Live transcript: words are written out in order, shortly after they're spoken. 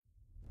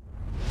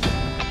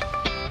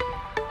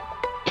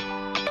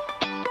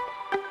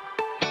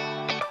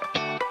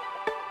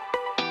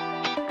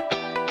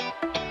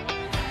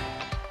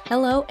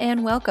Hello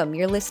and welcome.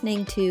 You're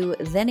listening to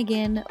Then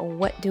Again,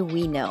 What Do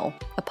We Know?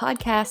 A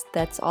podcast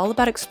that's all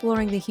about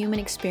exploring the human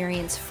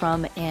experience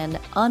from an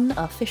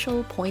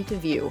unofficial point of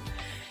view.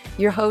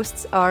 Your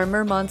hosts are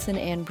Mer Monson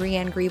and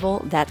Brianne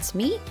Griebel, that's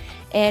me,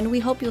 and we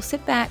hope you'll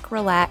sit back,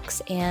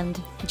 relax, and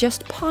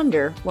just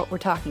ponder what we're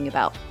talking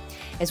about.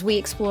 As we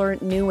explore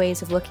new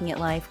ways of looking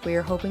at life,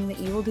 we're hoping that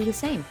you will do the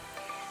same.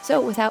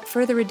 So without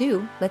further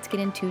ado, let's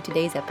get into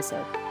today's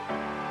episode.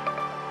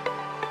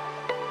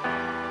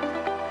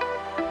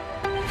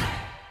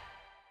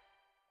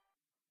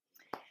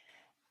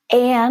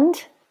 And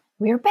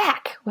we're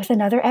back with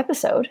another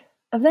episode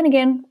of Then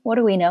Again, What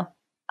Do We Know?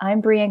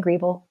 I'm Brianne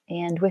Griebel,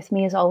 and with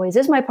me as always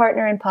is my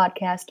partner in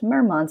podcast,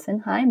 Mer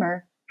Monson. Hi,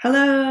 Mer.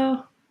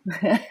 Hello.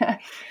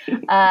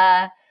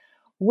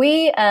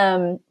 We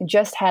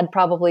just had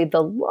probably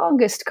the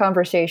longest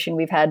conversation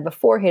we've had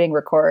before hitting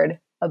record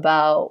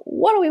about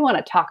what do we want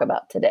to talk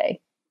about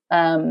today.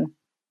 And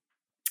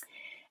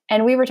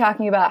we were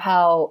talking about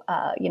how,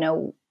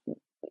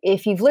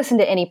 if you've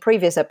listened to any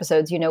previous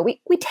episodes,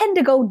 we tend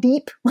to go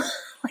deep,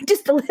 like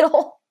just a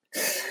little.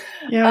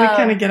 Yeah, we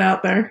kind of get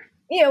out there.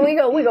 Yeah, we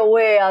go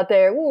way out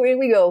there.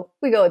 We go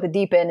at the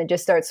deep end and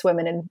just start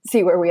swimming and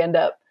see where we end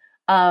up.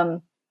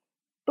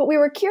 But we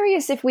were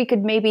curious if we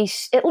could maybe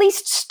at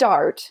least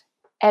start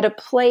at a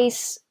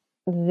place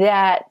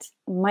that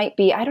might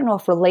be, I don't know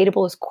if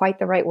relatable is quite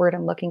the right word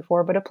I'm looking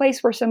for, but a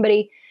place where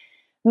somebody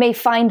may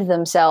find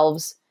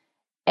themselves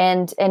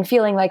and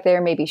feeling like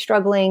they're maybe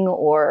struggling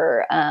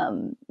or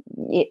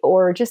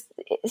just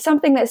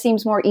something that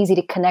seems more easy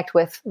to connect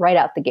with right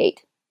out the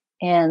gate.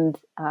 And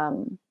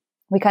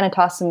we kind of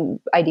tossed some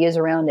ideas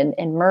around,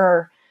 and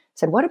Mer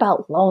said, "What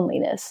about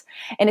loneliness?"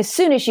 And as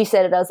soon as she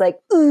said it, I was like,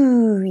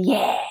 "Ooh,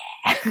 yeah,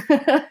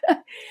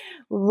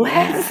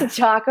 let's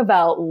talk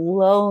about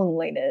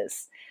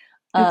loneliness."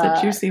 It's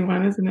a juicy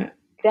one, isn't it?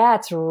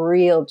 That's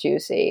real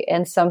juicy,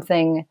 and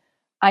something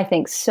I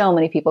think so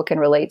many people can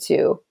relate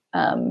to.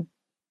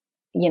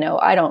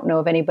 I don't know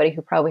of anybody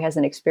who probably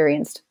hasn't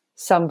experienced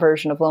some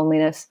version of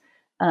loneliness,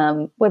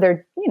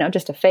 whether,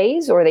 just a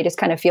phase or they just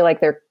kind of feel like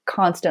they're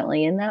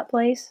constantly in that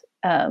place.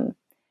 And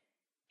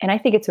I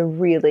think it's a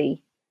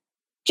really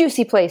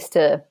juicy place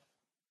to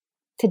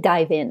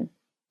dive in.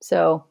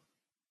 So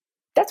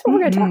that's what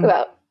we're going to talk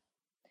about.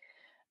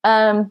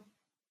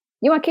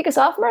 You want to kick us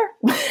off, Mer?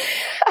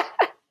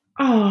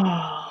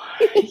 Oh,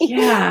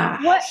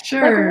 yeah,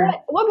 sure.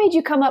 What made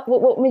you come up?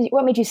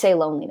 What made you say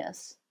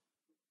loneliness?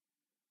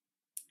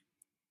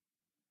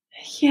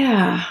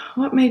 Yeah,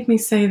 what made me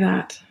say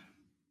that?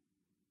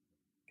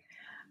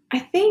 I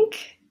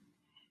think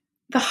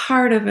the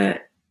heart of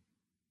it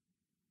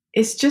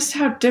is just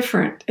how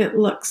different it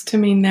looks to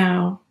me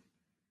now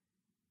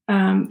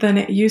than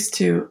it used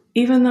to,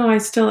 even though I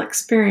still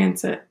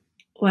experience it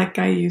like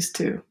I used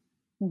to.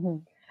 Mm-hmm.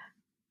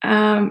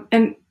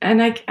 And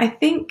I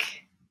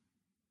think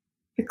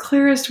the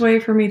clearest way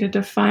for me to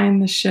define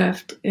the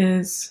shift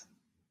is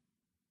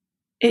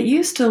it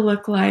used to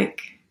look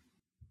like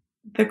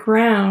the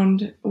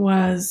ground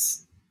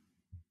was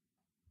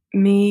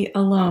me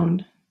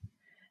alone.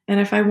 And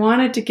if I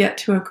wanted to get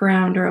to a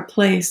ground or a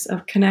place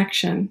of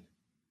connection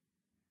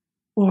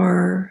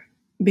or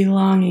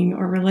belonging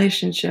or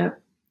relationship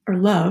or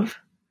love,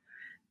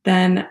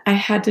 then I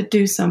had to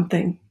do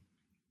something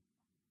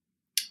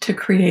to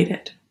create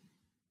it,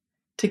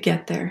 to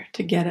get there,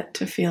 to get it,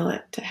 to feel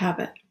it, to have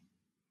it.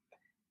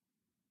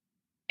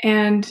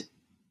 And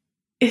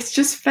it's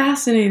just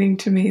fascinating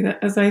to me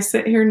that as I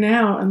sit here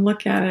now and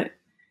look at it,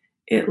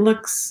 it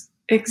looks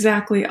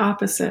exactly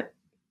opposite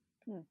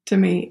to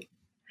me.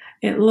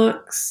 It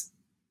looks,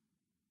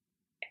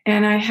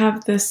 and I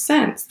have this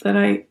sense that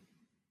a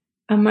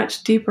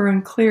much deeper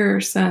and clearer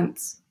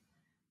sense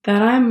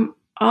that I'm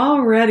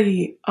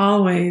already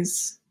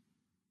always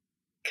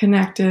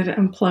connected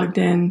and plugged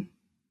in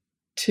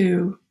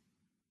to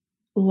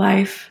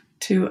life,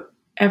 to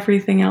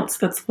everything else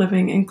that's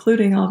living,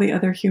 including all the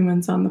other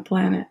humans on the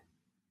planet.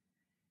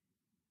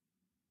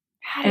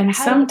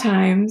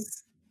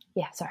 Sometimes...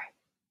 Yeah, sorry.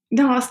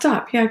 No, I'll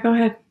stop. Yeah, go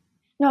ahead.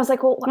 No, I was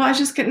like, well, I was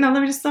just getting. No,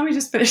 let me just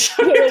finish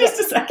just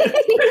a second.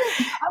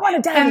 I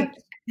want to dive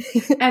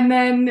in. And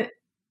then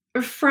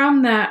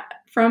from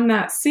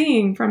that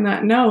seeing, from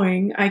that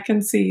knowing, I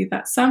can see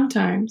that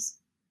sometimes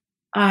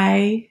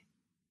I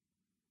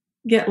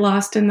get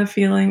lost in the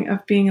feeling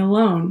of being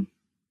alone.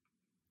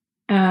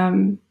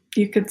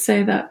 You could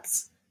say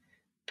that's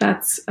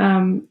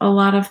a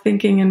lot of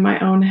thinking in my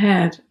own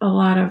head, a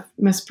lot of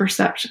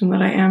misperception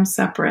that I am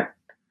separate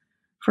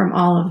from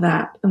all of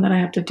that, and that I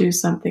have to do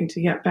something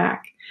to get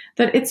back.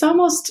 That it's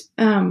almost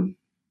that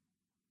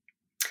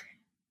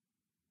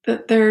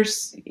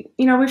there's,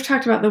 we've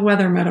talked about the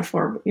weather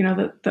metaphor,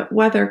 that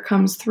weather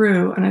comes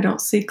through and I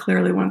don't see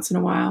clearly once in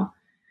a while.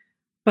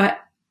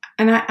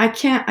 I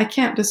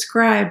can't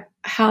describe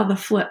how the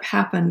flip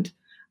happened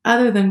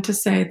other than to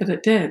say that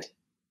it did.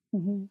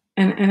 Mm-hmm.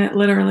 And it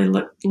literally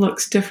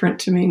looks different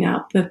to me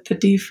now. That the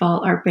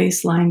default, our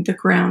baseline, the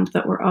ground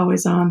that we're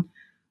always on,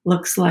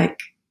 looks like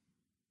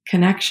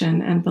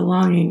connection and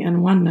belonging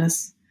and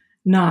oneness,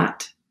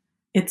 not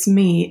it's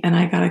me and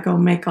I got to go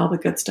make all the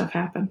good stuff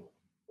happen.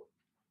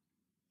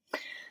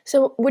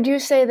 So would you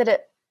say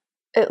that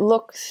it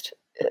looked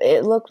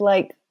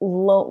like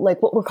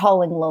like what we're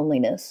calling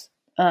loneliness?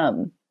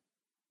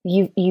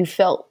 You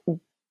felt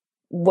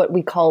what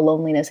we call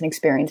loneliness and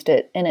experienced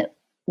it, and it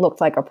looked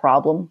like a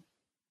problem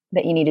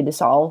that you needed to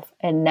solve.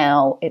 And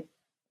now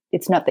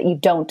it's not that you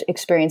don't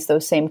experience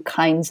those same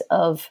kinds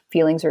of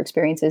feelings or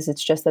experiences.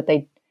 It's just that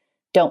they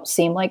don't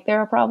seem like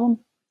they're a problem.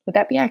 Would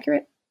that be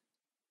accurate?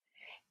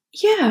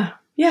 Yeah.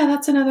 Yeah.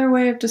 That's another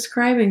way of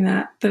describing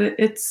that, that it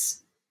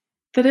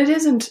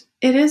isn't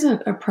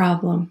a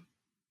problem.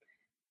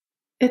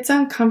 It's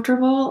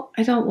uncomfortable.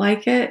 I don't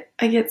like it.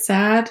 I get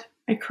sad.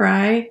 I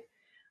cry.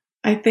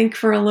 I think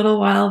for a little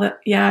while that,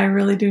 yeah, I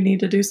really do need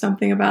to do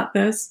something about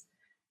this.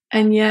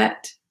 And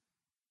yet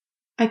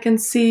I can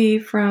see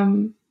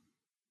from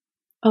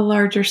a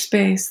larger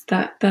space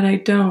that I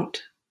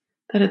don't,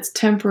 that it's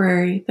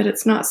temporary, that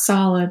it's not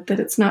solid, that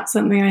it's not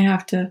something I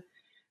have to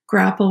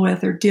grapple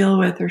with or deal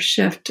with or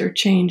shift or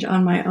change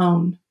on my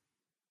own.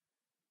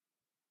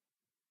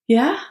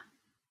 Yeah?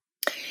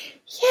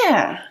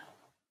 Yeah.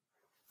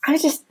 I'm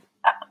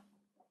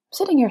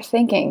sitting here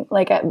thinking,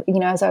 like,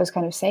 as I was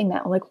kind of saying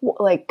that,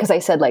 because I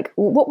said, like,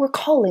 what we're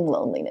calling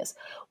loneliness.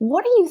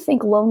 What do you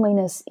think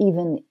loneliness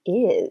even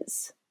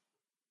is?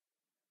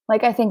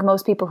 Like, I think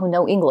most people who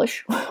know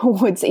English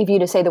would say, if you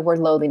to say the word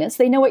loneliness,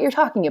 they know what you're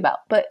talking about.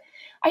 But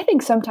I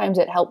think sometimes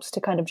it helps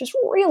to kind of just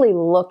really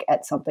look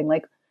at something,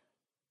 like,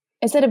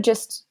 instead of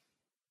just,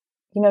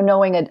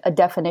 knowing a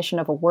definition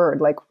of a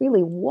word, like,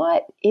 really,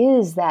 what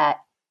is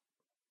that?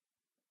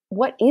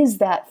 What is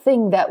that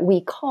thing that we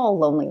call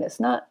loneliness?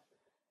 Not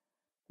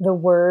the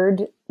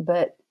word,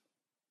 but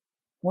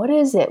what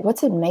is it?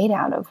 What's it made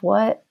out of?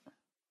 What?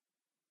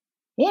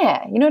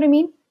 Yeah, you know what I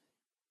mean?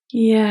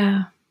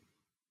 Yeah.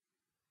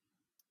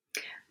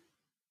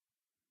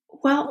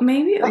 Well,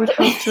 maybe it would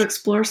help to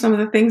explore some of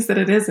the things that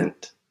it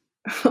isn't.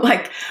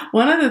 Like,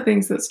 one of the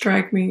things that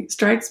strikes me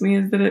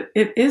is that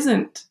it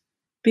isn't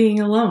being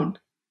alone.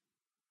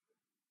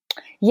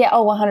 Yeah,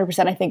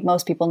 100%. I think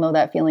most people know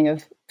that feeling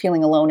of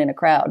feeling alone in a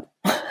crowd.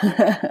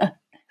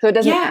 So it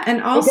doesn't. Yeah,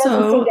 and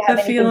also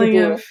the feeling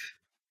of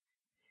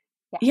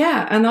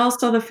and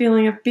also the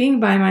feeling of being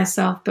by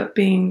myself, but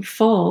being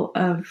full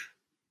of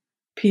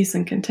peace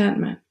and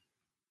contentment.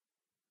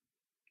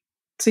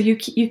 So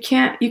you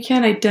can't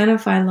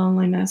identify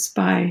loneliness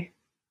by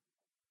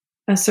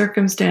a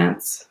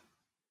circumstance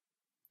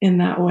in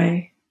that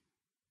way,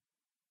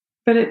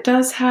 but it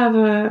does have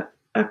a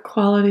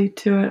quality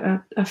to it,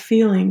 a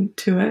feeling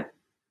to it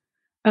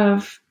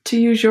of, to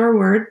use your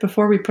word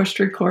before we pushed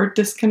record,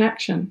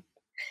 disconnection.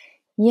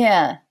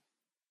 Yeah.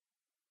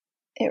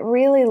 It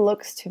really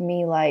looks to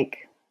me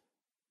like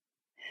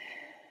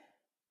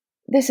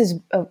this is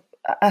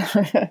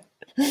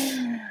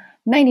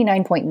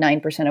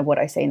 99.9% of what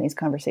I say in these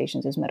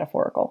conversations is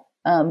metaphorical,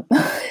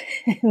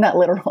 not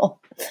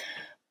literal.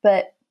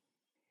 But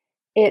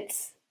it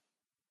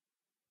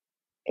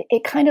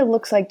kind of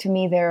looks like to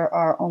me there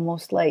are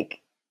almost like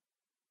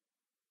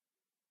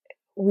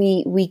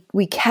we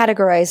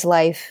categorize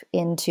life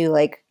into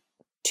like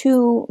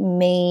two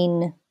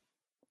main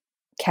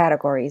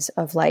categories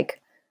of like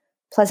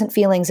pleasant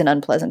feelings and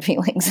unpleasant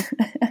feelings.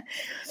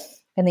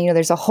 And then,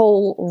 there's a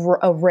whole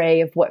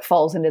array of what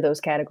falls into those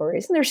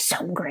categories. And there's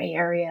some gray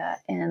area.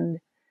 And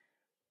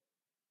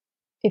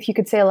if you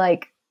could say,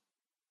 like,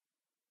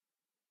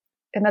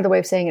 another way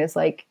of saying it is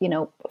like,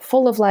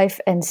 full of life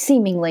and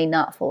seemingly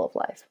not full of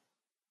life.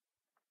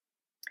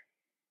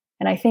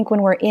 And I think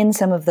when we're in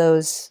some of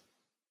those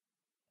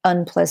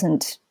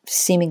unpleasant,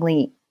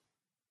 seemingly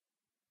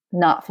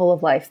not full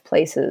of life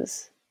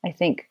places, I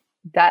think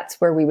that's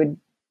where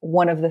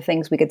one of the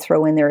things we could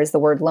throw in there is the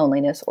word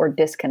loneliness or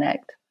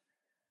disconnect.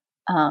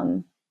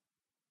 I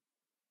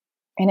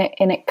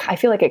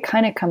feel like it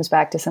kind of comes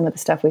back to some of the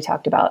stuff we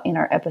talked about in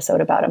our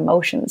episode about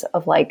emotions,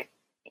 of like,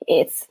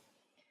 it's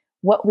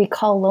what we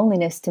call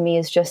loneliness to me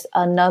is just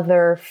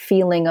another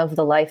feeling of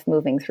the life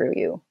moving through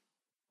you.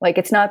 Like,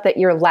 it's not that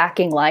you're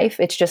lacking life.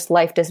 It's just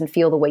life doesn't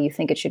feel the way you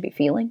think it should be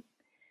feeling.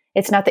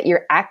 It's not that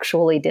you're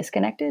actually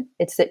disconnected.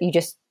 It's that you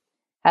just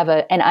have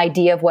an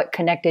idea of what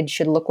connected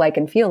should look like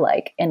and feel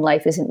like, and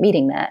life isn't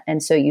meeting that.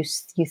 And so you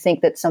think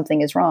that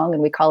something is wrong,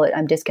 and we call it,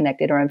 I'm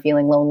disconnected, or I'm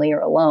feeling lonely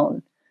or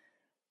alone.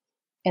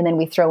 And then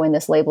we throw in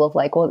this label of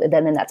like, well,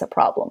 then that's a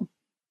problem,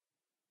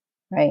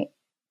 right?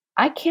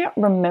 I can't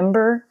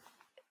remember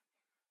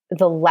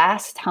the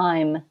last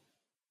time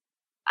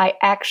I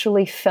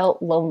actually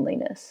felt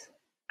loneliness.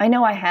 I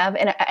know I have,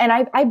 and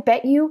I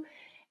bet you,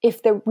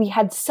 if we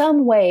had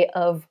some way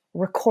of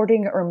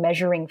recording or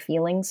measuring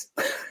feelings,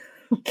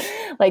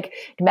 like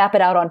map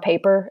it out on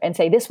paper and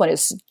say, this one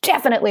is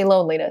definitely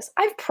loneliness.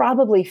 I've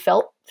probably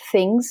felt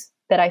things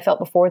that I felt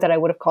before that I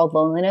would have called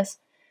loneliness.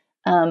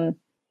 I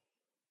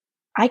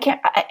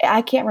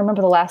can't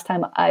remember the last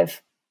time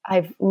I've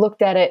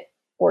looked at it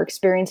or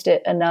experienced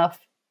it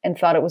enough and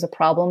thought it was a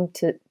problem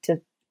to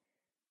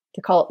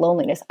call it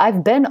loneliness.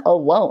 I've been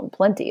alone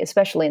plenty,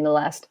 especially in the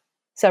last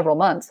several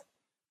months.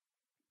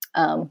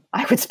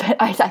 I would spend,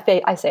 I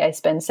say I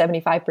spend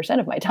 75%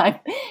 of my time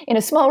in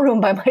a small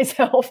room by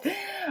myself.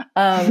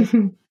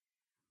 But,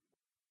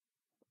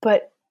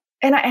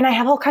 and I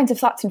have all kinds of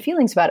thoughts and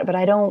feelings about it, but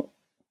I don't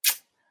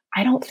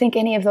think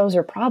any of those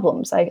are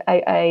problems.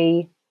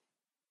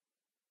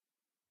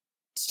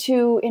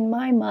 To, in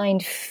my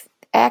mind,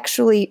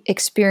 actually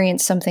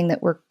experience something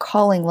that we're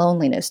calling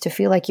loneliness, to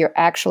feel like you're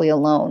actually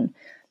alone,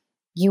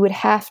 you would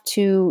have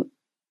to,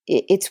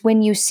 it's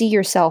when you see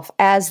yourself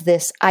as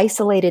this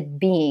isolated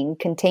being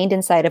contained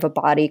inside of a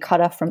body,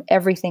 cut off from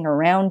everything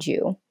around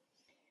you.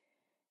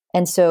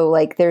 And so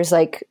like there's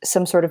like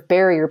some sort of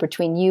barrier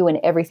between you and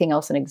everything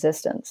else in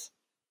existence.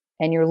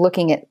 And you're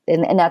looking at,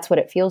 and that's what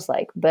it feels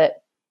like.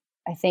 But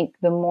I think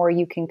the more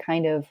you can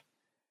kind of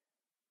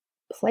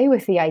play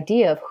with the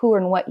idea of who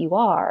and what you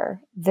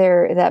are,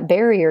 that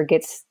barrier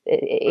gets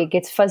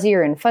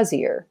fuzzier and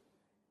fuzzier.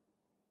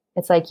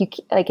 It's like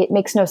it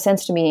makes no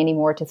sense to me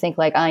anymore to think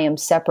like I am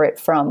separate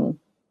from,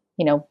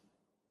 the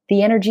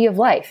energy of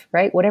life,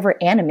 right?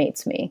 Whatever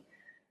animates me.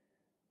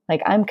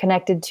 Like I'm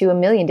connected to a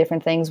million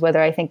different things,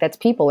 whether I think that's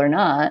people or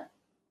not.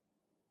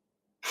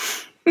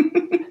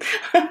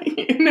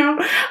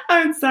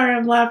 I'm sorry,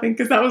 I'm laughing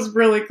because that was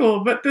really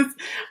cool. But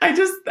I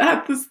just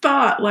had this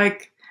thought,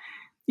 like,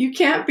 you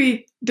can't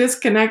be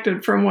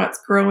disconnected from what's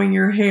growing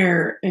your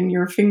hair and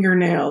your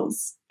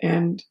fingernails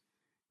and,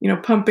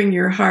 pumping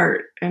your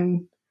heart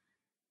and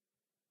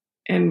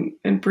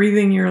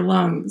breathing your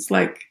lungs.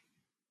 Like,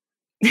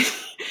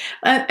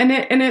 and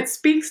it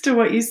speaks to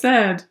what you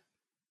said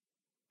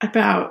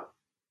about,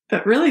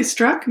 that really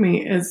struck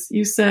me, is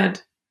you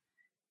said,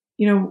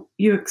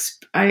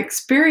 I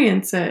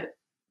experience it,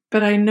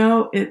 but I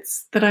know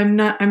it's that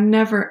I'm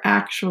never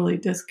actually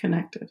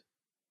disconnected.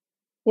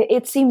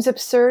 It seems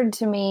absurd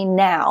to me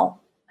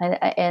now.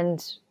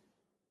 And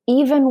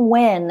even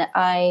when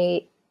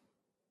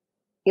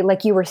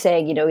like you were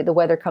saying, the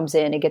weather comes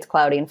in, it gets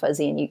cloudy and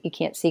fuzzy and you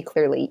can't see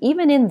clearly.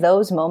 Even in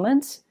those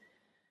moments,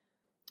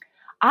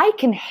 I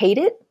can hate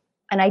it,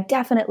 and I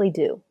definitely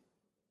do.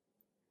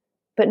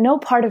 But no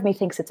part of me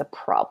thinks it's a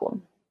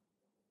problem.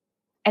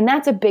 And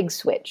that's a big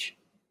switch.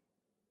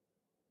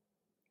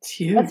 It's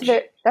huge.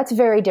 That's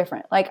very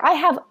different. Like I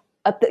have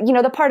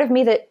the part of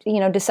me that,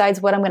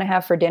 decides what I'm going to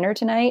have for dinner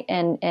tonight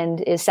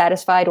and is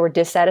satisfied or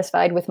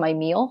dissatisfied with my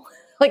meal.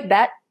 Like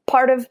that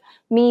part of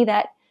me,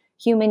 that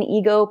human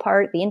ego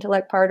part, the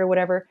intellect part or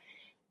whatever,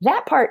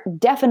 that part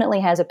definitely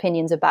has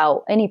opinions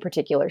about any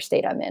particular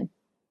state I'm in.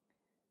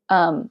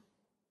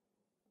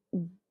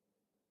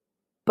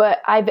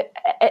 But I've,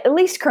 at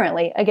least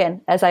currently,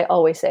 again, as I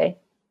always say,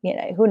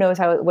 who knows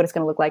what it's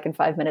going to look like in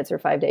 5 minutes or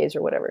 5 days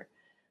or whatever.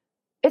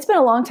 It's been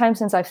a long time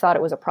since I've thought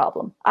it was a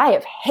problem. I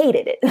have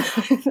hated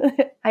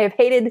it. I have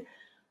hated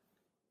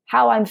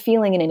how I'm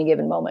feeling in any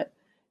given moment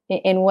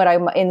in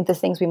the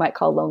things we might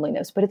call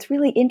loneliness. But it's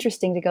really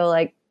interesting to go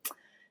like,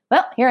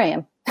 well, here I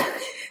am.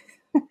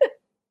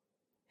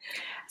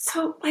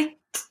 So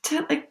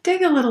to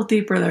dig a little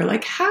deeper there,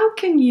 like how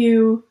can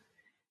you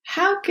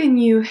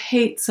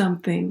hate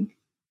something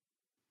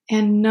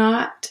and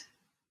not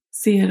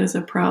see it as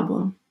a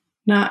problem,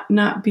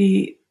 not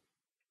be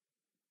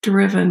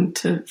driven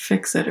to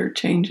fix it or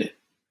change it?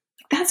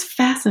 That's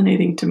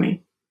fascinating to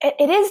me.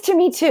 It is to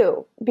me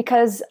too,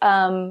 because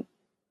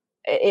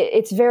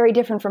it's very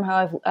different from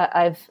how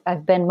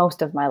I've been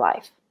most of my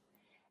life.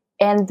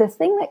 And the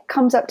thing that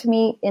comes up to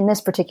me in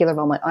this particular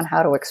moment on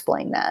how to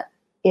explain that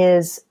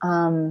is,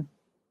 and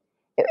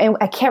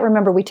I can't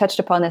remember, we touched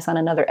upon this on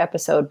another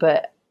episode,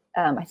 but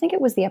I think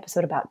it was the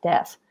episode about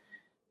death,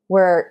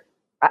 where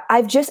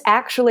I've just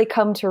actually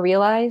come to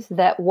realize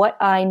that what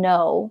I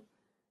know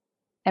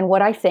and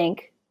what I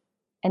think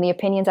and the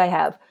opinions I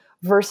have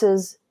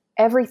versus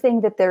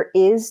everything that there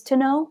is to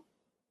know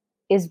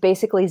is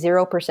basically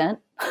 0%.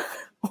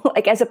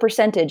 Like as a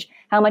percentage,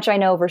 how much I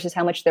know versus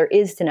how much there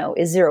is to know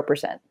is 0%,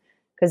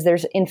 because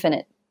there's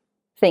infinite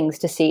things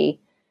to see.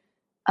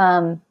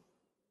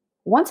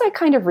 Once I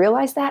kind of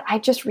realized that, I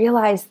just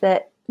realized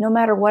that no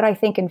matter what I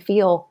think and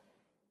feel,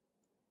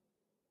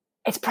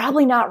 it's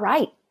probably not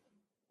right.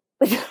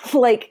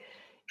 Like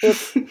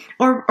it's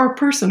or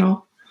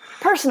personal.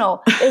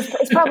 Personal is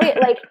probably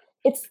like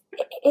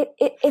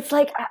it's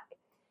like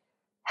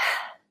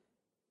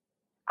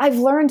I've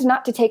learned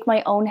not to take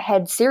my own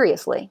head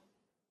seriously.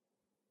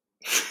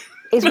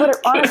 Is what it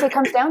honestly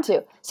comes down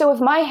to. So if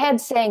my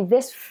head's saying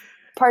this,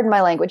 pardon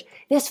my language,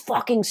 this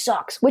fucking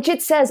sucks, which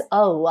it says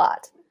a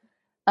lot,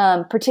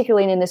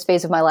 particularly in this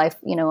phase of my life,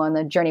 on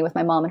the journey with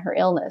my mom and her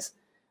illness.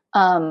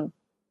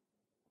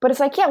 But it's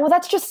like, yeah, well,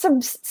 that's just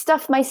some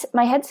stuff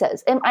my head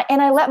says. And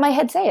I let my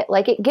head say it.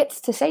 Like it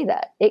gets to say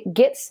that. It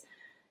gets,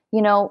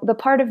 the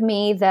part of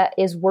me that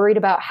is worried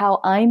about how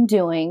I'm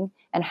doing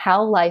and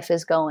how life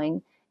is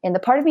going. And the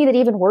part of me that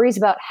even worries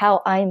about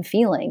how I'm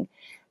feeling.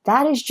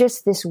 That is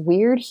just this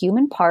weird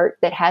human part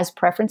that has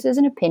preferences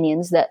and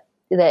opinions that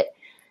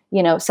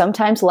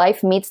sometimes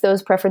life meets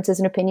those preferences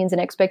and opinions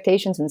and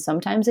expectations, and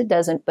sometimes it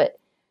doesn't. But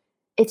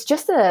it's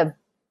just a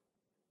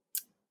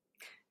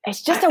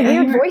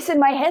weird voice in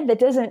my head that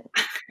doesn't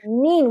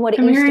mean what it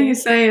I'm used to hearing you mean.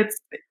 say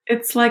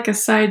it's like a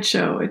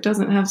sideshow. It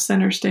doesn't have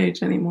center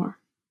stage anymore.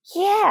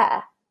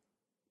 Yeah.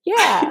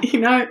 Yeah. You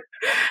know,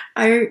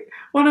 I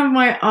one of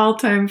my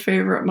all-time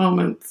favorite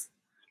moments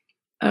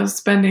of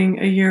spending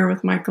a year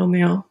with Michael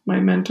Neal, my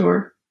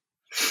mentor,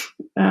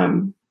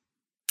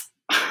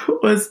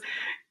 was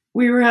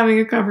we were having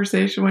a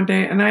conversation one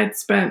day, and I had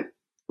spent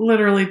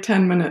literally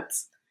 10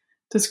 minutes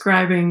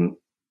describing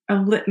a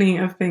litany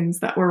of things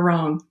that were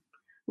wrong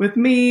with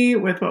me,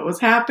 with what was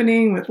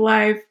happening, with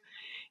life,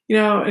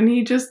 and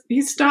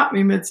he stopped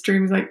me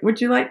midstream. He's like, "Would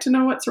you like to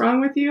know what's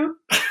wrong with you?"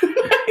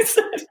 I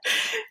said,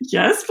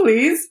 "Yes,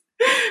 please."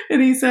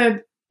 And he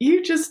said,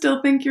 "You just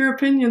still think your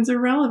opinions are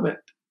relevant."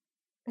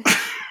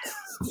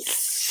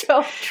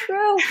 So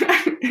true.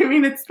 I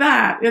mean, it's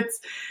that.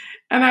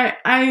 And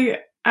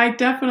I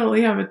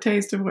definitely have a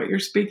taste of what you're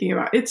speaking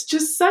about. It's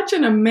just such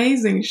an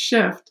amazing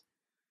shift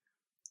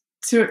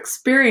to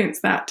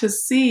experience that, to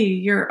see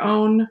your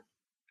own,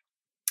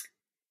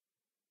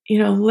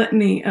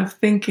 litany of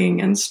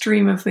thinking and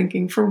stream of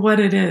thinking for what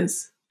it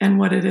is and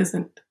what it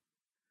isn't.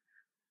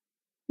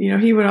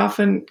 He would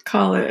often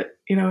call it,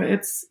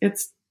 it's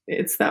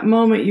that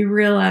moment you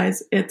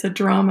realize it's a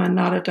drama,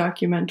 not a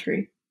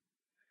documentary.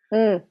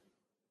 Mm.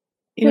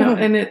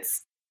 And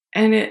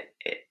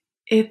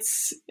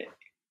it's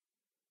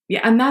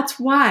yeah, and that's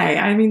why,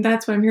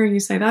 that's what I'm hearing you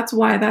say.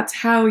 That's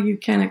how you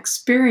can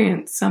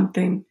experience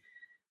something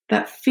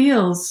that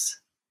feels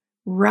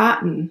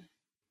rotten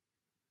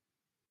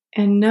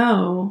and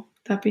know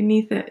that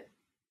beneath it,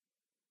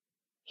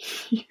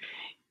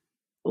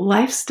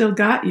 life still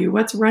got you.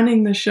 What's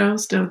running the show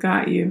still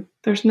got you.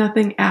 There's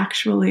nothing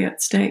actually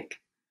at stake.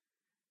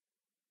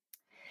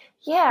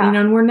 Yeah.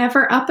 And we're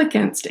never up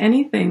against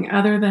anything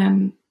other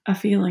than a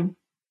feeling.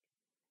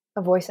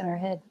 A voice in our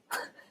head.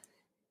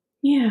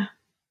 Yeah.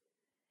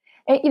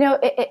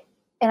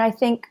 And I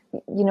think,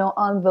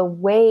 on the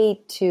way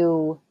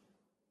to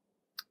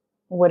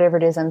whatever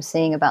it is I'm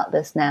seeing about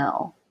this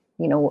now,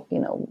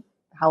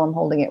 how I'm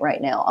holding it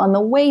right now, on the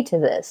way to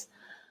this,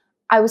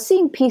 I was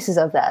seeing pieces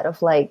of that,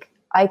 of like,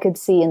 I could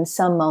see in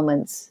some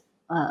moments,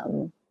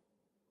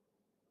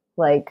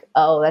 like,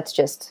 oh, that's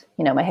just,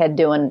 my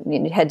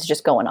head's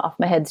just going off.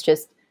 My head's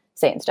just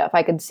saying stuff.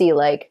 I could see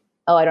like,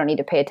 oh, I don't need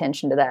to pay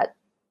attention to that.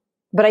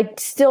 But I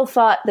still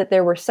thought that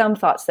there were some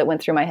thoughts that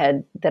went through my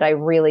head that I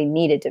really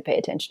needed to pay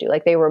attention to.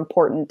 Like, they were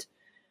important.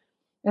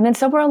 And then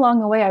somewhere along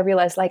the way, I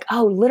realized like,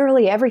 oh,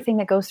 literally everything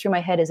that goes through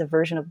my head is a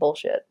version of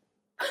bullshit.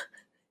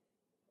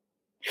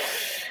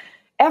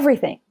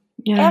 Everything.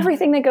 Yeah.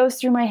 Everything that goes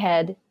through my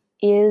head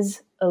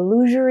is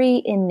illusory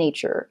in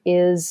nature,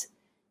 is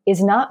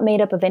not made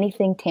up of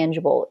anything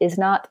tangible, is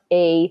not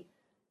a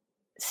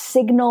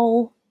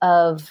signal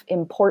of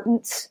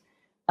importance.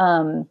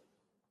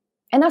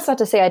 And that's not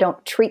to say I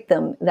don't treat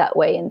them that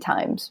way in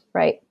times,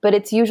 right? But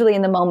it's usually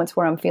in the moments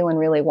where I'm feeling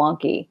really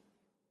wonky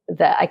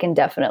that I can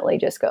definitely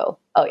just go,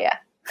 oh yeah.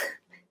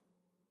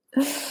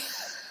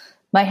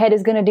 My head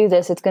is going to do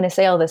this. It's going to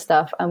say all this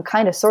stuff. I'm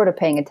kind of sort of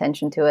paying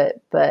attention to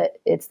it, but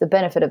it's the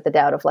benefit of the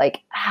doubt of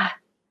like,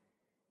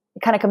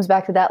 it kind of comes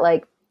back to that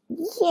like,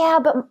 yeah,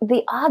 but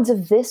the odds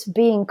of this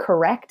being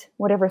correct,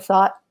 whatever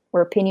thought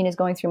or opinion is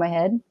going through my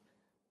head,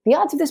 the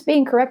odds of this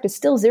being correct is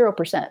still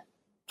 0%.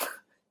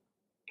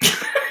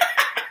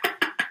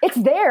 It's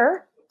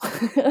there.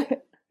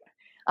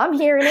 I'm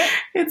hearing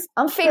it.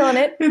 I'm feeling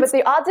it. But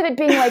the odds of it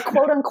being like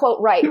quote unquote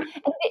right, and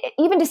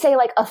even to say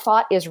like a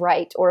thought is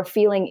right or a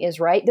feeling is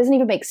right, doesn't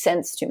even make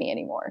sense to me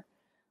anymore.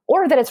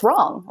 Or that it's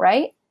wrong,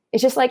 right?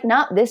 It's just like,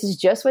 this is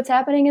just what's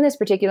happening in this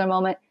particular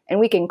moment,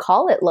 and we can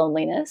call it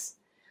loneliness.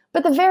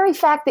 But the very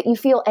fact that you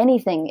feel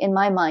anything in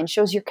my mind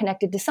shows you're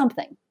connected to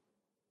something.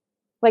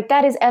 Like,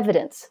 that is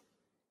evidence.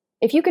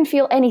 If you can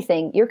feel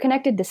anything, you're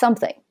connected to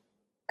something.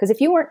 Because if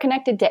you weren't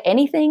connected to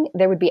anything,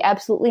 there would be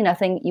absolutely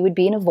nothing. You would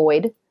be in a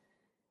void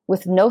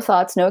with no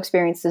thoughts, no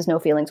experiences, no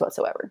feelings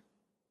whatsoever.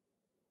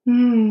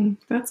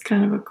 That's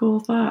kind of a cool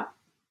thought.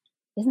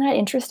 Isn't that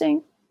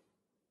interesting?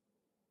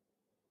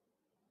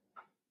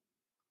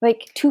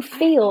 Like, to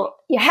feel,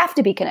 you have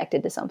to be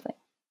connected to something.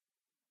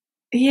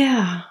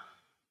 Yeah.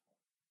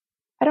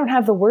 I don't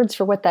have the words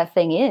for what that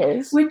thing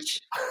is.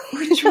 Which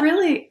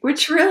really,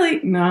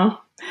 no.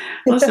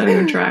 Let's not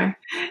even try.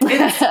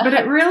 But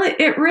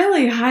it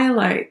really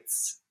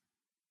highlights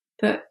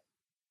that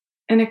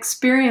an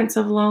experience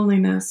of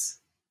loneliness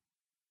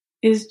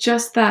is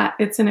just that.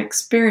 It's an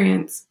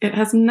experience. It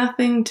has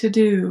nothing to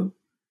do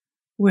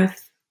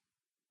with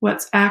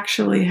what's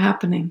actually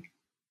happening.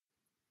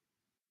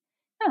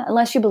 Yeah,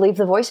 unless you believe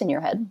the voice in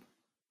your head.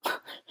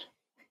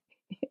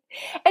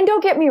 And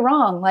don't get me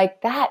wrong,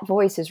 like, that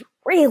voice is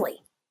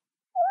really,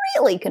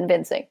 really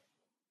convincing.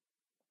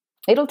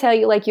 It'll tell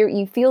you, like,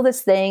 you feel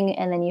this thing,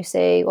 and then you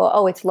say, well,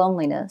 oh, it's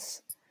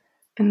loneliness.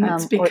 And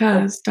it's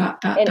because, ...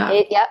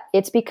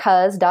 It's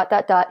because, ...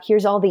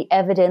 Here's all the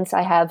evidence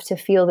I have to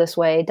feel this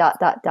way, ...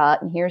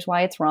 And here's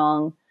why it's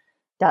wrong, ...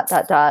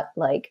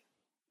 Like,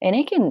 and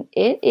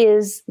it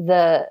is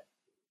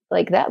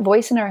that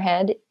voice in our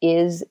head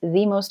is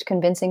the most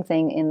convincing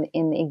thing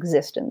in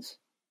existence.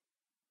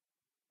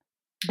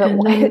 But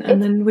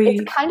and then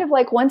it's kind of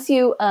like once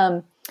you,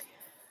 I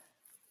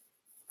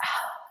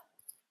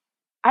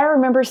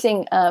remember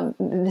seeing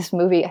this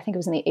movie, I think it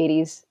was in the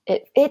 80s.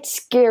 It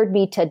scared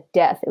me to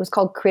death. It was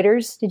called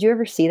Critters. Did you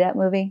ever see that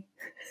movie?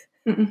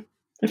 Mm-mm.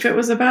 If it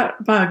was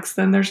about bugs,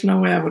 then there's no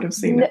way I would have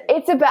seen it.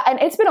 And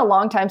it's been a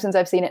long time since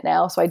I've seen it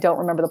now, so I don't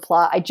remember the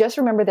plot. I just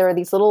remember there were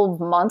these little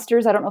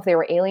monsters. I don't know if they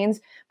were aliens,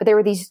 but they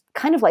were these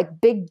kind of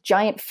like big,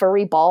 giant,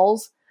 furry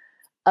balls.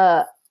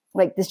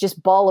 Like this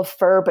just ball of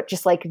fur, but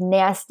just like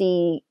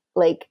nasty,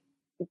 like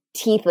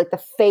teeth, like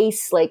the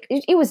face. Like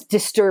it was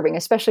disturbing,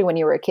 especially when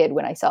you were a kid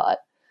when I saw it.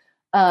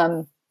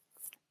 And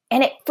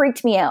it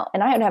freaked me out.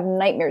 And I would have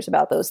nightmares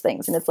about those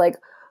things. And it's like,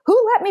 who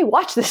let me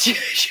watch this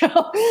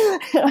show?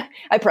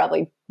 I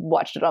probably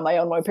watched it on my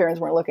own. My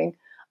parents weren't looking.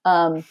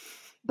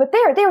 But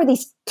there were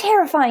these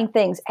terrifying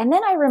things. And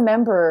then I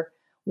remember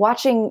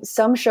watching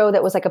some show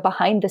that was like a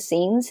behind the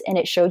scenes, and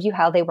it showed you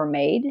how they were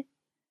made.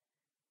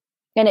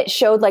 And it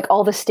showed like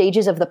all the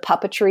stages of the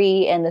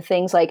puppetry and the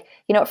things like,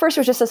 at first it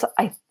was just this,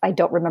 I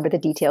don't remember the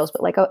details,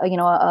 but like,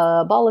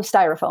 a ball of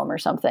styrofoam or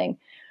something.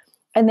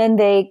 And then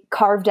they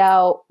carved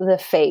out the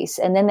face,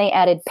 and then they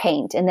added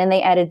paint, and then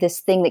they added this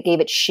thing that gave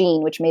it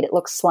sheen, which made it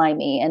look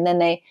slimy. And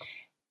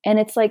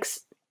it's like,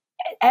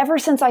 ever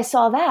since I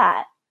saw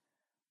that,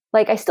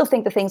 like, I still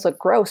think the things look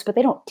gross, but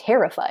they don't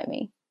terrify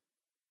me.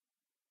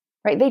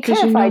 Right? They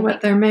terrify me. Because you know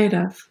what they're made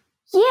of.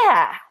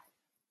 Yeah.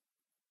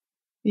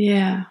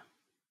 Yeah.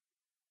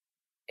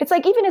 It's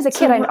like, even as a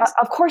kid,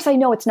 of course I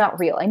know it's not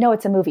real. I know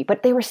it's a movie,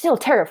 but they were still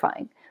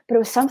terrifying. But it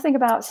was something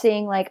about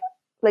seeing like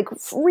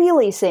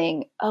really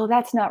seeing, oh,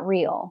 that's not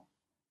real,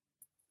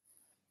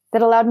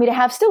 that allowed me to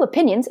have still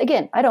opinions.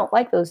 Again, I don't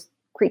like those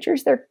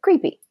creatures. They're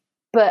creepy,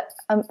 but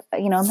I'm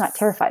not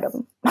terrified of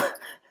them.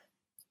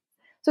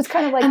 So it's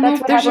kind of like,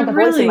 that's what happened with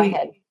the voice in my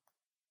head.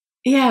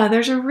 Yeah,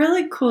 there's a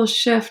really cool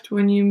shift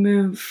when you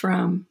move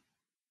from,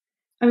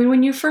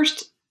 when you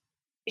first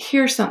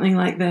hear something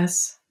like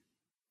this,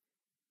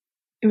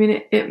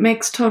 it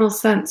makes total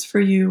sense for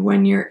you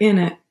when you're in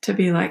it to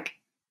be like,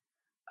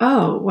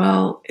 oh,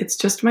 well, it's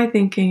just my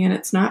thinking, and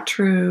it's not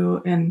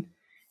true, and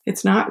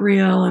it's not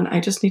real, and I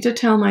just need to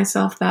tell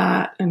myself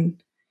that,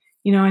 and,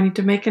 I need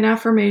to make an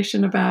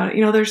affirmation about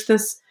it. There's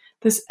this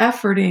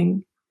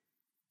efforting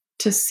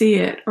to see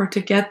it or to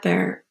get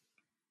there.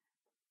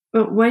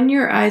 But when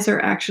your eyes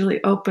are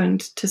actually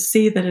opened to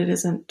see that it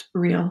isn't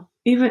real,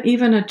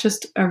 even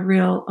just a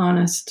real,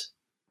 honest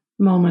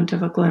moment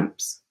of a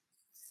glimpse,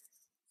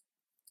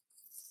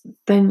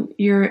 then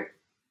your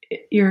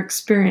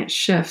experience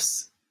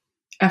shifts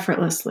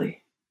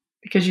effortlessly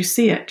because you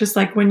see it. Just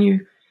like when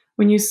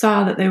you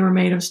saw that they were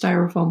made of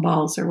styrofoam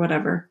balls or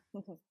whatever,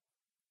 mm-hmm.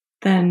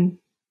 Then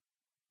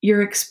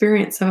your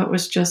experience of it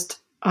was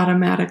just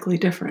automatically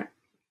different.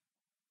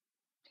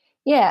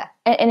 Yeah.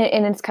 And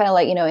it's kind of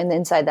like,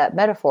 inside that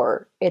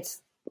metaphor,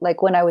 it's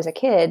like when I was a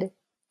kid,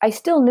 I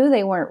still knew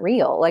they weren't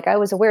real. Like, I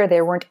was aware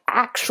there weren't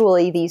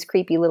actually these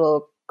creepy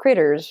little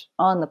critters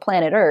on the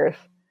planet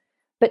Earth,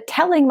 but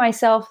telling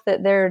myself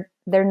that they're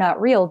not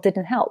real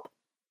didn't help.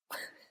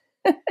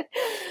 Yeah,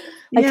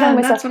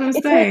 myself, that's what I'm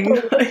saying.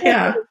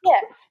 Yeah.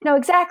 No,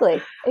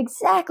 exactly.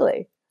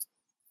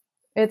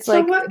 It's so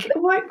like,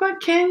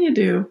 what can you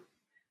do?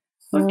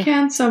 What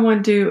can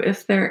someone do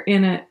if they're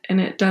in it and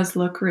it does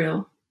look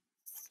real?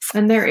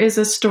 And there is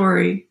a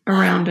story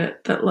around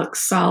it that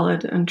looks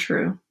solid and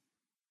true.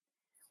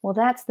 Well,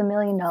 that's the $1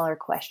 million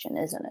question,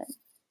 isn't it?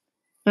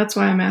 That's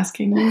why I'm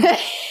asking you.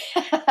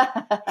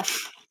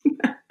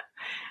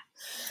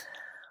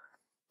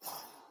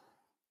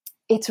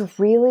 It's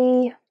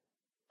really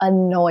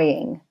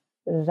annoying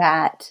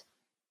that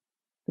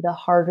the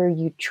harder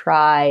you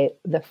try,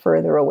 the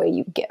further away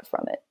you get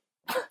from it.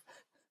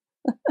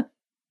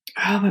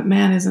 Oh, but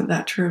man, isn't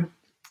that true?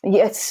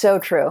 Yeah, it's so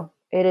true.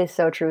 It is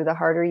so true. The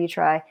harder you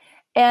try.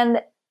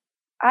 And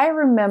I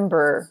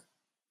remember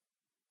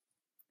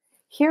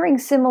hearing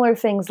similar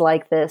things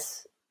like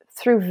this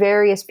through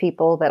various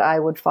people that I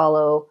would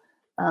follow,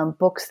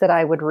 books that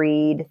I would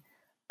read,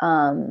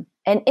 and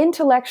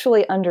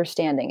intellectually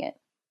understanding it.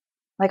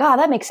 Like,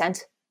 that makes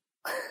sense.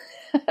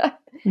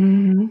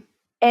 Mm-hmm.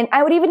 And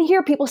I would even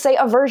hear people say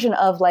a version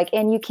of like,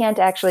 and you can't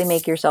actually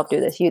make yourself do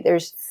this.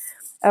 There's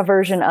a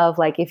version of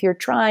like, if you're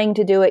trying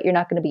to do it, you're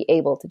not going to be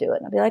able to do it.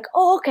 And I'd be like,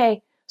 oh,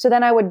 okay. So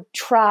then I would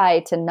try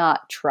to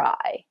not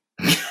try.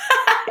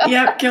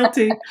 Yep,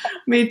 guilty.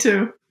 Me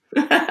too.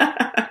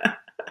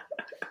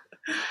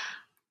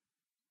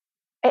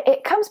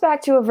 It comes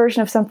back to a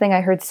version of something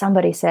I heard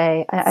somebody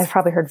say. I've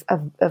probably heard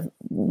of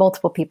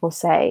multiple people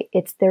say.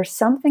 There's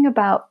something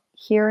about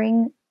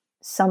hearing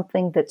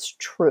something that's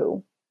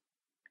true.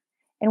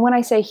 And when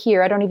I say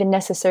hear, I don't even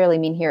necessarily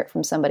mean hear it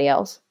from somebody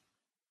else.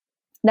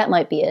 That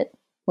might be it.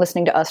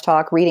 Listening to us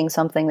talk, reading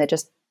something that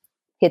just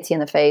hits you in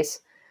the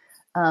face,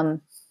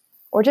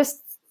 or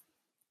just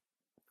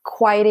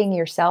quieting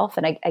yourself.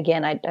 And I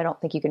don't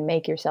think you can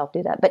make yourself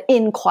do that, but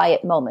in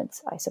quiet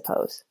moments, I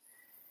suppose.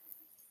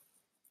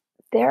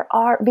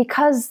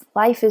 Because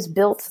life is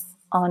built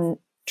on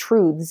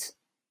truths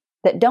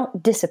that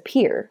don't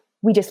disappear,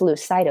 we just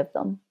lose sight of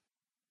them.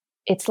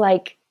 it's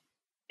like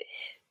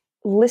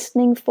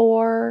listening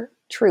for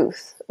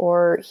truth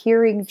or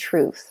hearing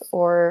truth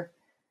or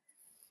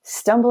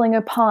stumbling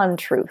upon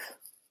truth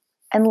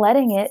and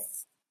letting it,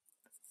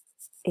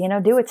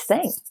 do its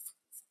thing.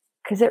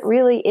 Because it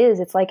really is.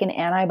 It's like an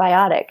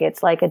antibiotic.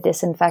 It's like a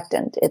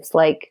disinfectant. It's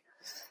like,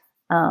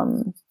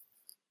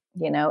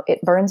 it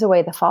burns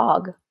away the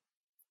fog.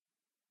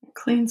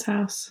 Cleans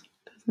house.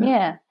 Doesn't it?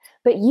 Yeah.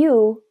 But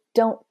you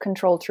don't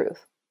control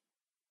truth.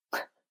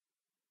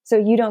 So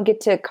you don't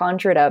get to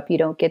conjure it up. You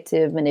don't get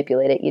to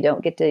manipulate it. You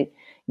don't get to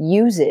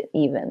use it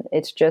even.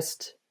 It's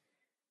just,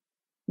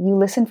 you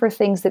listen for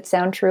things that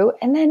sound true.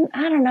 And then,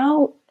 I don't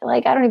know, I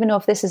don't even know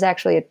if this is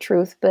actually a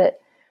truth, but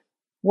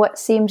what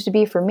seems to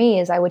be for me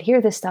is I would hear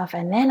this stuff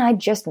and then I'd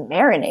just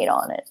marinate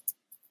on it.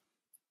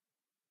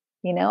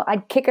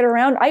 I'd kick it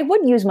around. I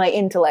would use my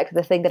intellect,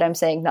 the thing that I'm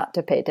saying not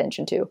to pay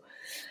attention to.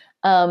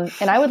 And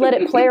I would let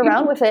it play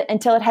around with it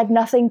until it had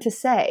nothing to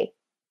say.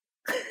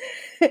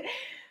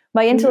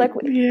 My intellect,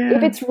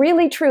 if it's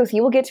really truth,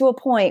 you will get to a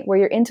point where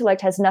your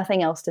intellect has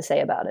nothing else to say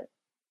about it.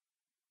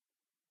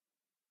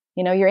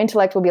 Your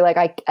intellect will be like,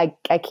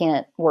 I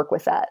can't work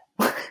with that.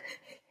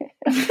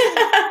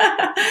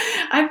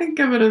 I think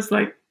of it as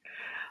like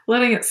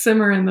letting it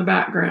simmer in the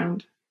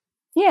background.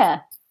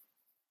 Yeah.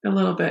 A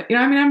little bit.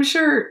 I'm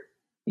sure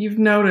you've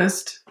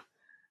noticed,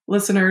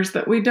 listeners,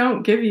 that we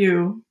don't give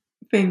you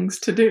things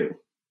to do.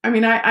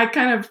 I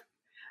kind of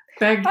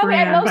begged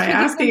Brianne by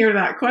asking her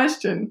that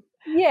question.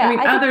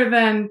 Yeah. Other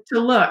than to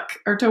look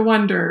or to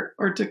wonder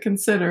or to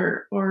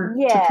consider or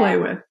to play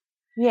with.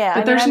 Yeah.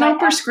 But there's no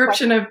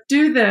prescription of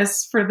do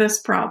this for this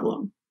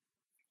problem.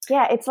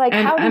 Yeah. It's like,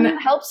 how do you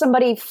help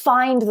somebody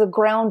find the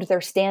ground they're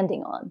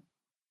standing on?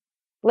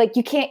 Like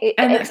you can't.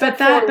 But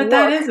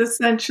that is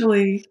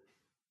essentially,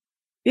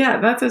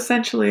 that's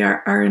essentially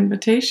our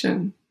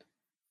invitation,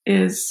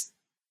 is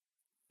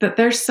that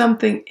there's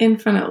something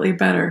infinitely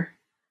better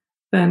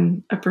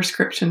than a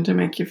prescription to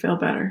make you feel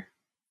better.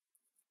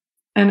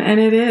 And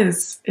it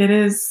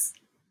is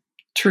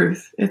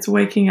truth. It's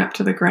waking up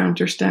to the ground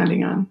you're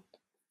standing on,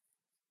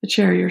 the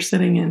chair you're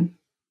sitting in.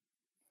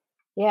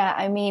 Yeah,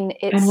 and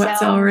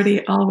what's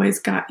already always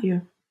got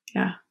you.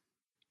 Yeah.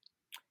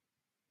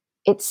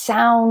 It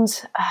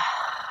sounds,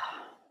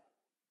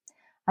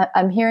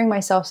 I'm hearing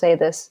myself say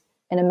this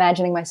and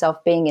imagining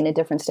myself being in a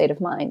different state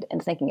of mind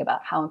and thinking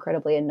about how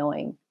incredibly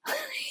annoying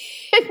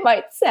it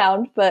might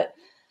sound, but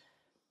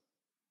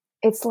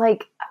it's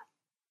like,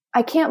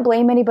 I can't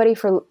blame anybody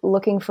for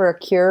looking for a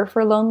cure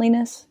for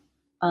loneliness.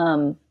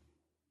 Trying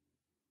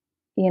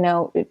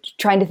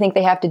to think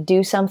they have to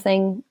do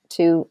something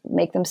to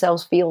make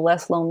themselves feel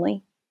less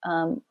lonely.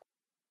 But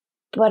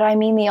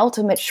the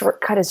ultimate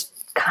shortcut is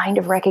kind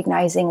of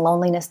recognizing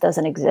loneliness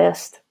doesn't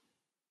exist.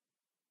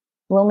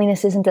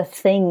 Loneliness isn't a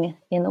thing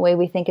in the way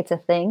we think it's a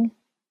thing.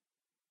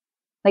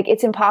 Like,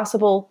 it's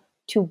impossible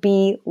to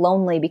be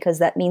lonely because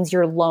that means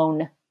you're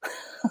lone.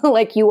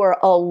 Like, you are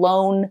a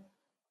lone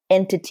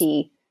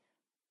entity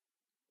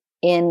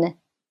in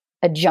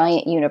a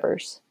giant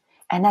universe.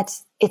 And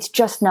it's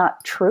just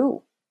not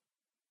true.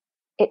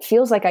 It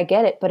feels like I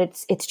get it, but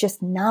it's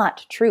just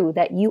not true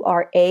that you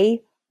are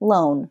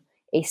alone,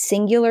 a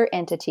singular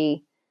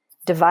entity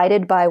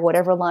divided by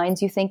whatever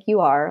lines you think you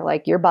are,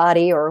 like your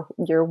body or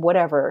your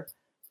whatever.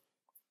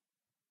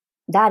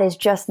 That is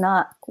just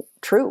not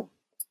true.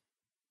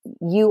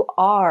 You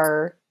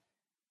are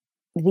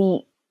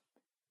the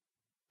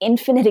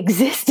infinite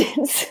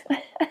existence.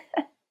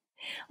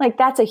 Like,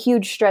 that's a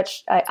huge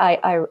stretch.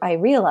 I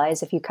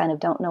realize if you kind of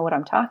don't know what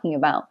I'm talking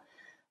about,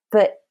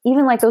 but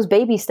even like those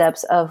baby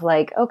steps of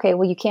like, okay,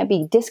 well, you can't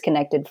be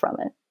disconnected from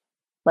it.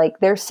 Like,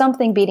 there's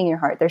something beating your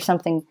heart. There's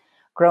something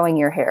growing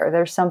your hair.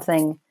 There's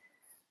something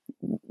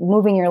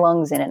moving your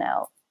lungs in and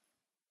out.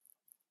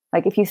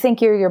 Like, if you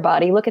think you're your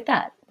body, look at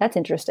that. That's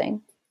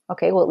interesting.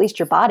 Okay, well, at least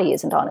your body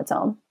isn't on its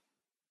own.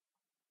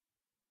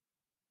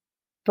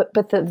 But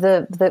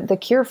the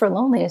cure for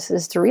loneliness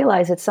is to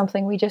realize it's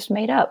something we just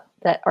made up,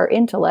 that our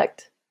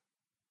intellect,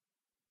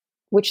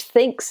 which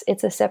thinks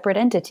it's a separate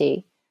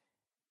entity,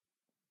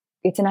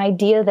 it's an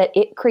idea that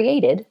it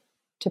created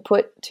to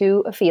put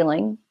to a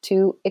feeling,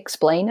 to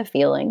explain a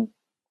feeling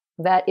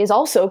that is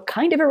also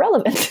kind of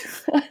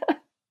irrelevant.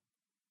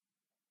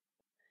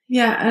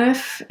 Yeah, and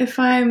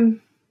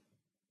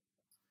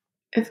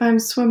if I'm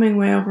swimming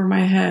way over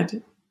my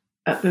head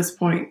at this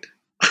point,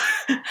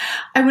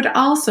 I would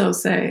also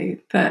say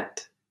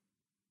that,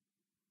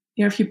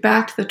 if you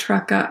backed the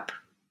truck up,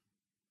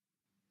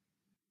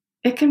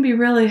 it can be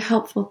really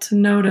helpful to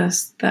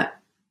notice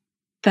that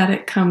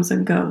it comes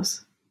and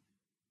goes.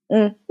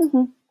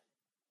 Mm-hmm.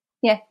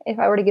 Yeah, if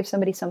I were to give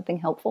somebody something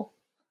helpful.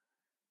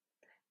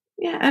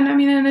 Yeah, and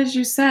and as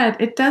you said,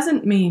 it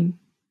doesn't mean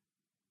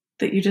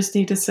that you just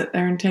need to sit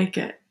there and take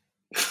it.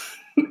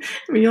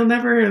 You'll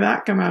never hear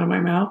that come out of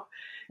my mouth,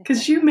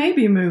 because you may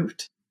be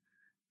moved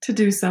to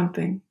do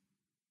something.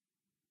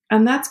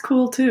 And that's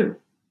cool too.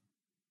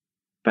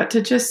 But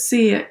to just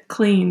see it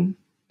clean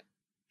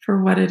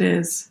for what it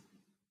is,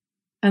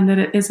 and that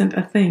it isn't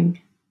a thing,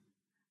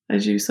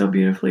 as you so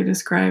beautifully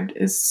described,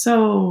 is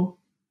so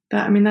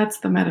That's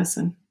the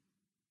medicine.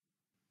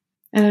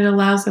 And it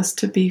allows us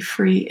to be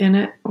free in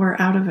it or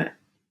out of it.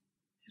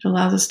 It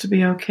allows us to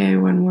be okay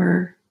when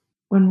we're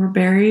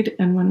buried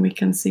and when we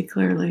can see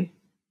clearly.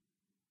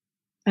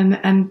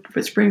 And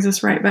which brings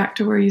us right back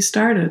to where you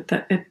started,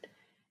 that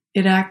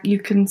you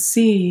can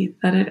see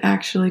that it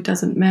actually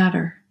doesn't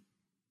matter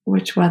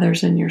which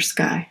weather's in your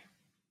sky,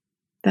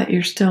 that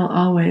you're still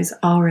always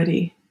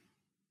already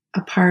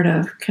a part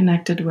of,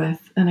 connected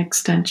with, an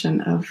extension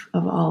of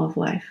all of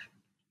life.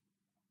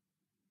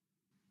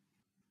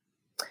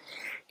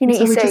 So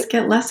we just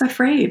get less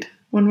afraid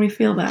when we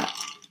feel that.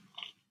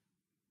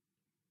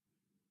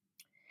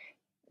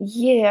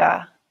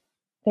 Yeah.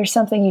 There's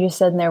something you just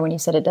said in there when you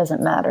said it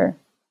doesn't matter.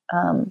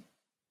 And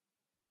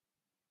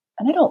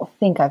I don't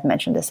think I've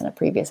mentioned this in a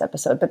previous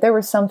episode, but there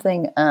was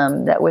something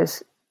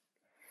it's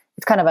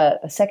kind of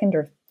a second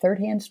or third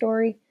hand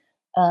story.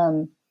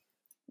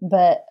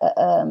 But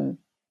a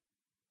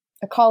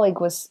colleague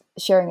was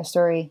sharing a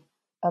story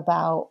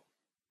about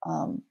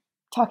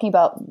talking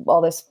about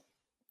all this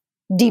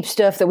deep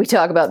stuff that we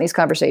talk about in these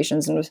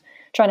conversations, and was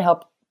trying to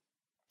help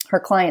her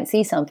client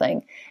see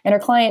something. And her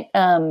client,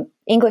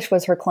 English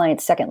was her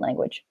client's second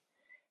language.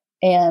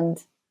 And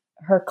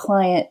her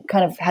client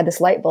kind of had this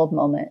light bulb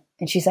moment.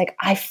 And she's like,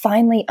 I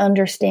finally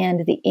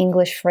understand the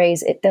English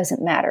phrase, it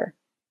doesn't matter.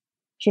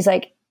 She's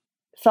like,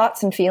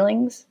 thoughts and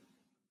feelings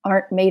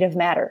aren't made of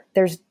matter.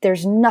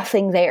 There's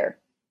nothing there.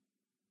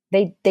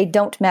 They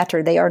don't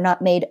matter. They are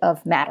not made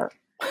of matter.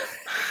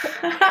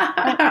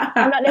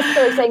 I'm not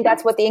necessarily saying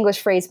that's what the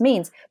English phrase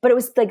means, but it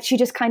was like she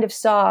just kind of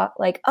saw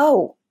like,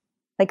 oh,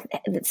 like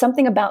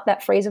something about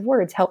that phrase of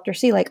words helped her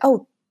see like,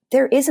 oh,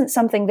 there isn't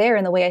something there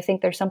in the way I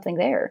think there's something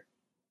there.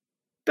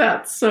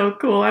 That's so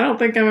cool. I don't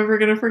think I'm ever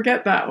going to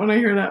forget that when I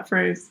hear that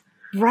phrase.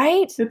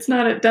 Right? It's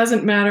not, it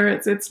doesn't matter.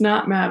 It's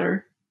not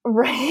matter.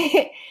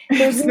 Right.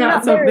 It's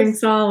not something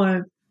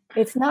solid.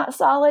 It's not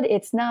solid.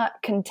 It's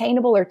not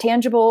containable or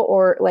tangible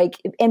or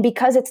like, and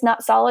because it's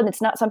not solid,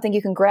 it's not something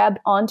you can grab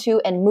onto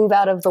and move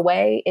out of the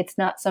way. It's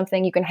not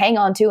something you can hang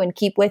on to and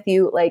keep with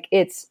you. Like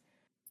it's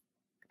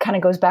kind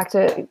of goes back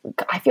to,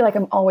 I feel like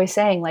I'm always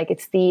saying like,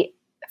 it's the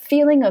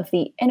feeling of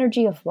the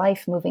energy of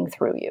life moving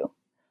through you.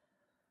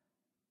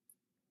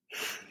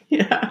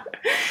 Yeah.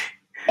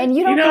 And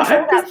you don't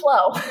control that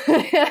flow.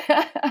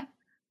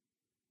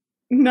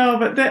 No,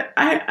 but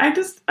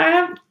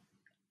I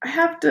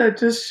have to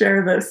just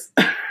share this.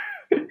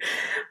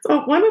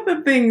 So one of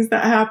the things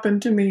that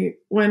happened to me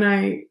when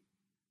I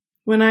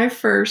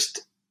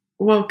first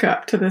woke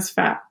up to this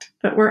fact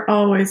that we're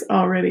always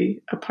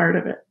already a part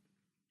of it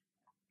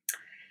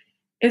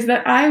is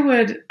that I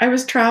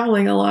was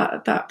traveling a lot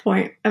at that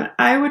point, and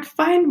I would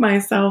find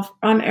myself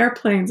on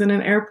airplanes and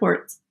in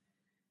airports,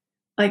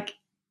 like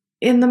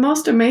in the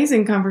most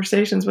amazing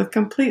conversations with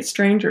complete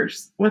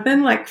strangers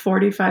within like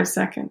 45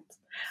 seconds.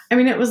 I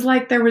mean, it was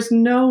like there was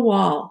no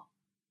wall.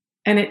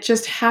 And it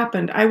just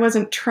happened. I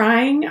wasn't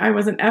trying. I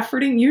wasn't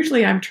efforting.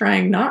 Usually I'm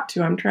trying not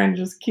to. I'm trying to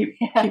just keep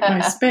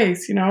my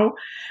space, you know.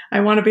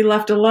 I want to be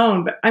left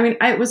alone. But I mean,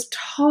 it was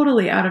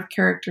totally out of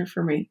character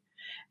for me.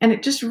 And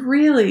it just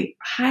really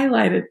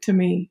highlighted to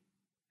me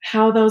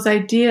how those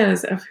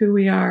ideas of who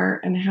we are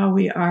and how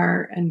we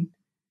are and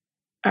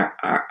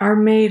are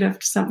made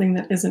of something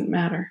that isn't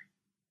matter.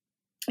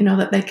 You know,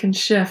 that they can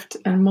shift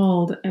and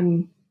mold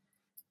and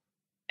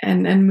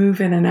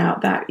move in and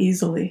out that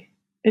easily.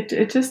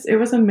 It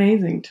was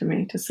amazing to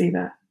me to see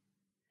that.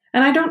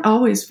 And I don't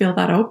always feel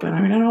that open.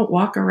 I mean, I don't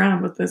walk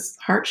around with this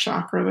heart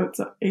chakra that's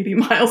 80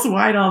 miles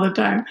wide all the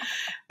time.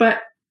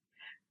 But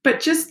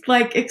just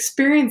like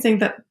experiencing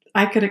that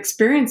I could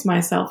experience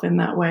myself in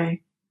that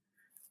way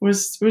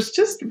was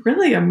just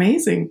really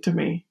amazing to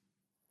me.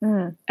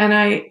 Mm. And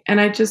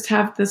I just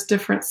have this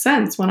different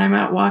sense when I'm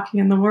out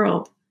walking in the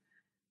world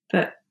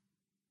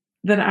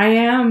that I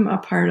am a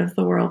part of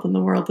the world and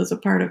the world is a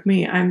part of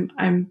me.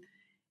 I'm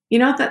you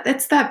know, that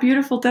it's that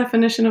beautiful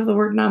definition of the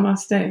word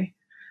namaste.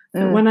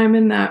 That when I'm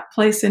in that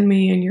place in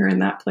me and you're in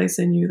that place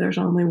in you, there's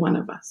only one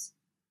of us.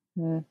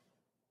 Mm.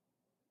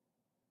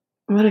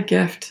 What a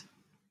gift,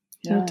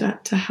 you know,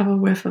 to have a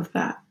whiff of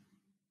that.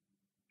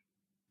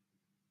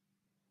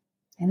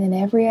 And then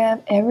every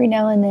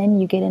now and then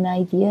you get an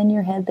idea in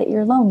your head that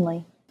you're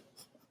lonely.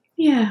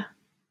 Yeah.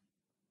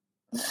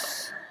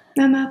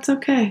 And that's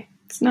okay.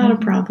 It's not a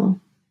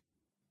problem.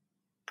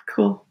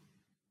 Cool.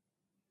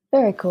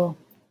 Very cool.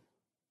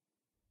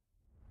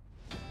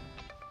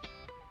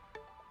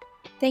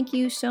 Thank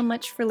you so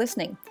much for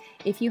listening.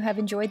 If you have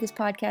enjoyed this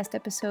podcast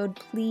episode,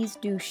 please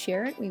do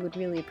share it. We would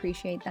really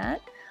appreciate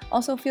that.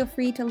 Also, feel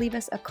free to leave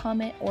us a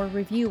comment or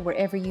review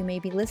wherever you may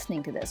be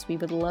listening to this. We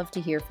would love to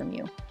hear from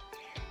you.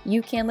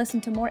 You can listen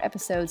to more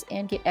episodes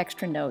and get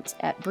extra notes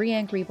at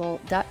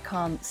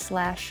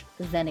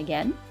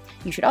briannegriebel.com/thenagain.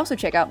 You should also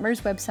check out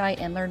Mer's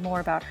website and learn more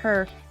about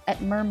her at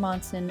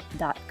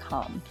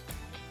mermonson.com.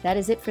 That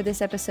is it for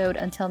this episode.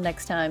 Until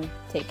next time,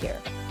 take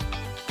care.